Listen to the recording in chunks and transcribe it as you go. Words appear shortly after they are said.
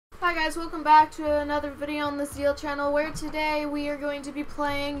Hi guys, welcome back to another video on the Zeele channel where today we are going to be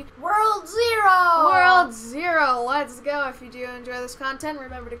playing World Zero! World Zero! Let's go. If you do enjoy this content,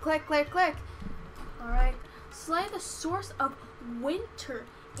 remember to click. Alright. Slay the source of winter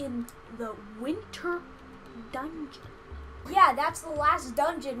in the winter dungeon. Yeah, that's the last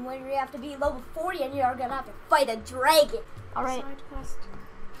dungeon when you have to be level 40 and you're gonna have to fight a dragon. Alright. Side quest.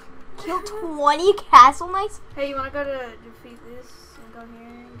 Kill 20 castle knights? Hey, you wanna go to defeat this and go here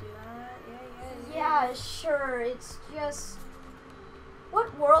and do that? Yeah, sure. It's just...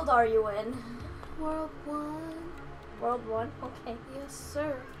 What world are you in? World 1. World 1? Okay. Yes,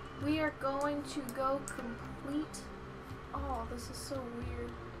 sir. We are going to go complete... Oh, this is so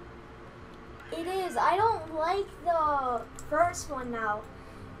weird. It is. I don't like the first one now.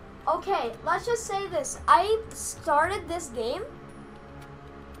 Okay, let's just say this. I started this game,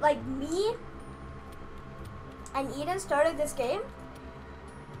 like me and Eden started this game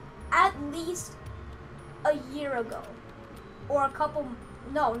at least a year ago. Or not a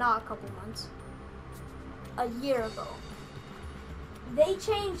couple months. A year ago. They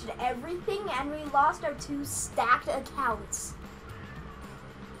changed everything and we lost our 2 stacked accounts.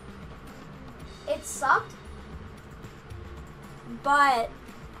 It sucked, but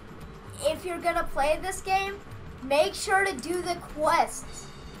if you're gonna play this game, make sure to do the quests,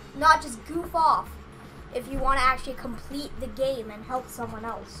 not just goof off if you want to actually complete the game and help someone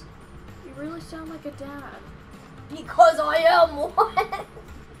else. You really sound like a dad. Because I am one.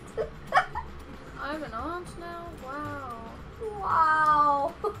 I have an aunt now? Wow.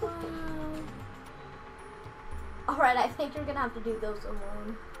 Wow. Wow. Alright, I think you're gonna have to do those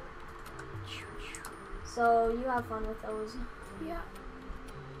alone. So you have fun with those. Yeah.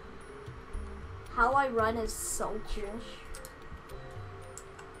 How I run is so cool.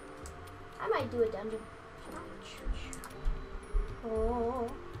 I might do a dungeon. Oh.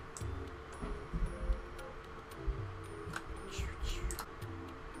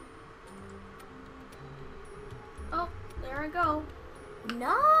 Oh, there I go.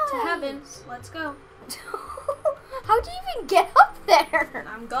 Nice. To heaven. Let's go. How'd you even get up there?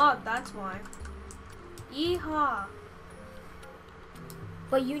 I'm God, that's why. Yeehaw.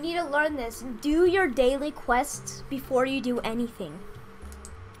 But you need to learn this. Do your daily quests before you do anything.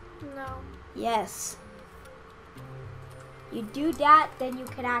 No. Yes. You do that, then you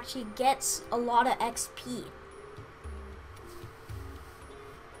can actually get a lot of XP.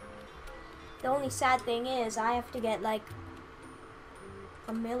 The only sad thing is I have to get like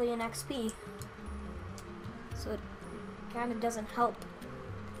 1,000,000 XP. So it kind of doesn't help.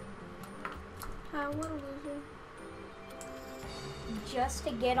 What a loser. Just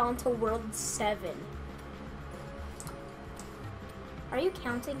to get onto World 7. Are you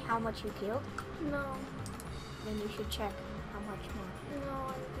counting how much you killed? No. Then you should check how much more. No,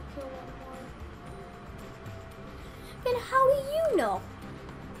 I need to kill one more. Then how do you know?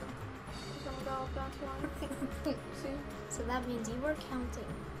 Because I'm God, that's why. See? So that means you were counting.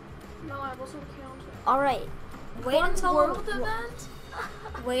 No, I wasn't counting. Alright. Wait One until world event?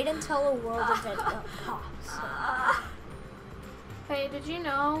 Wait until a world event pops. Hey, did you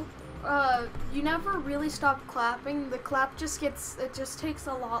know, you never really stop clapping. The clap just takes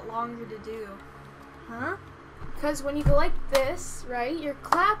a lot longer to do. Huh? Because when you go like this, right, you're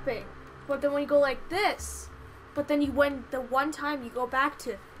clapping. But then when you go like this, but then when the one time you go back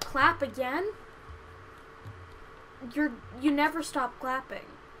to clap again, you never stop clapping.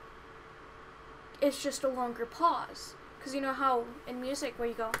 It's just a longer pause. Because you know how in music where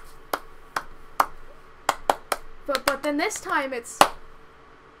you go, but then this time it's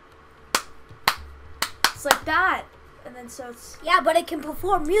like that, and then so it's Yeah, but it can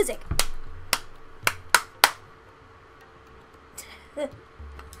perform music.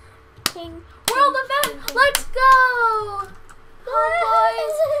 King. world event. Let's go! Oh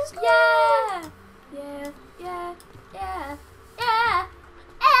boys, yeah, yeah, yeah, yeah, yeah.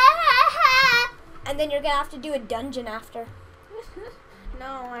 And then you're gonna have to do a dungeon after.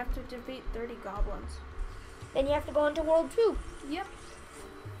 No, I have to defeat 30 goblins. Then you have to go into World 2. Yep.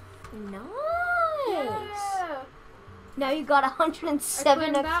 Nice. Yeah. Now you got I 107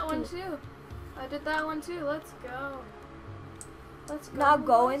 claimed XP. that one too. I did that one too. Let's go. Let's go. Now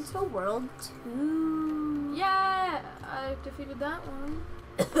go boys. into World 2. Yeah, I defeated that one.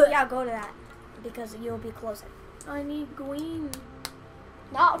 Yeah, go to that. Because you'll be closer. I need green.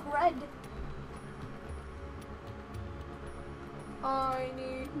 Not red. I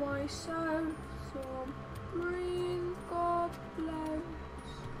need myself some green goblins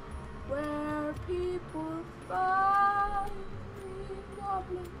where people find green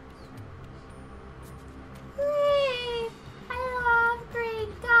goblins. I love green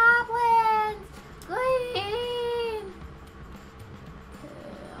goblins.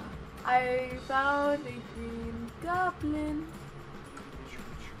 found a green goblin.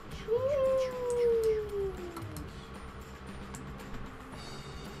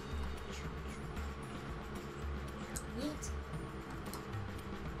 Yeet.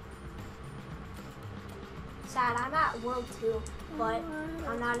 Sad, I'm at World 2, but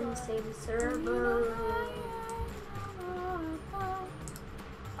I'm not in the same server.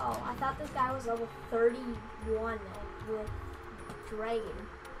 Oh, I thought this guy was level 31 with Dragon.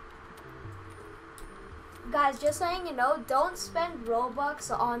 Guys, just letting you know, don't spend Robux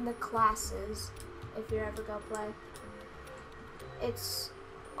on the classes if you're ever gonna play. It's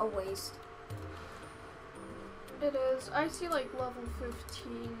a waste. It is. I see like level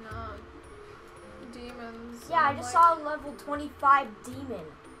 15 demons. Yeah, I just saw a level 25 demon.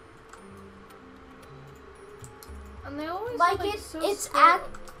 And they always Like like it's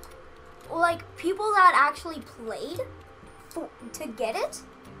like people that actually played to get it.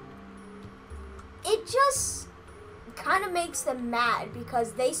 It just kind of makes them mad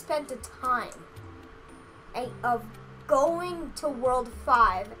because they spent the time of going to World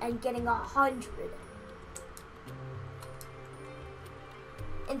 5 and getting 100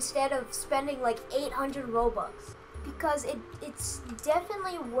 instead of spending like 800 Robux, because it's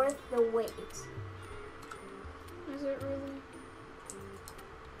definitely worth the wait. Is it really?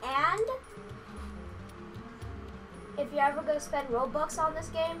 And if you're ever going to spend Robux on this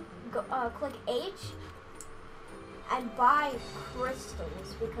game, go, click H and buy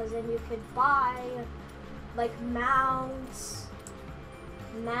crystals, because then you could buy like mounts,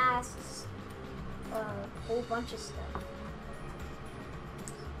 masks, a whole bunch of stuff.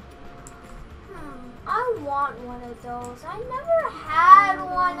 I want one of those. I never had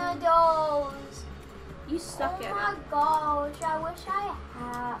one of those. You suck at it. Oh my gosh, I wish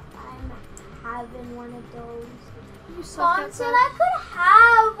I'm having one of those. You suck Mom at said that. I could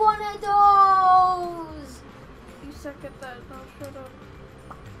have one of those. You suck at that. No, shut up.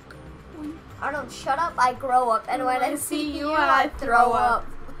 I don't shut up, I grow up. And when I see you, I throw up.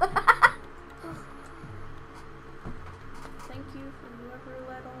 Thank you for whoever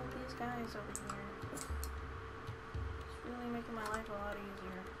let all these guys over here. It's really making my life a lot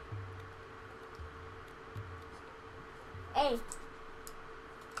easier. Hey.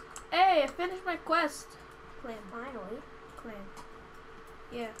 Hey, I finished my quest. Claim. Finally. Claim.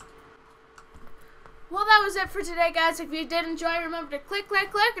 Yeah. Well, that was it for today, guys. If you did enjoy, remember to click,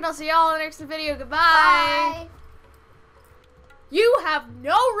 and I'll see y'all in the next video. Goodbye. Bye. You have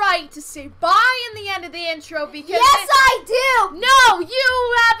no right to say bye in the end of the intro because Yes, I do. No,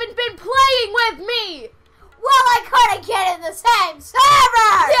 you haven't been playing with me. Well, I couldn't get in the same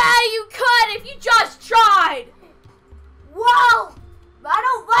server. Yeah, you could if you just tried. Well, I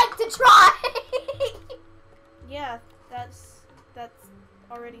don't like to try. Yeah, that's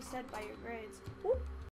already said by your grades. Whoop.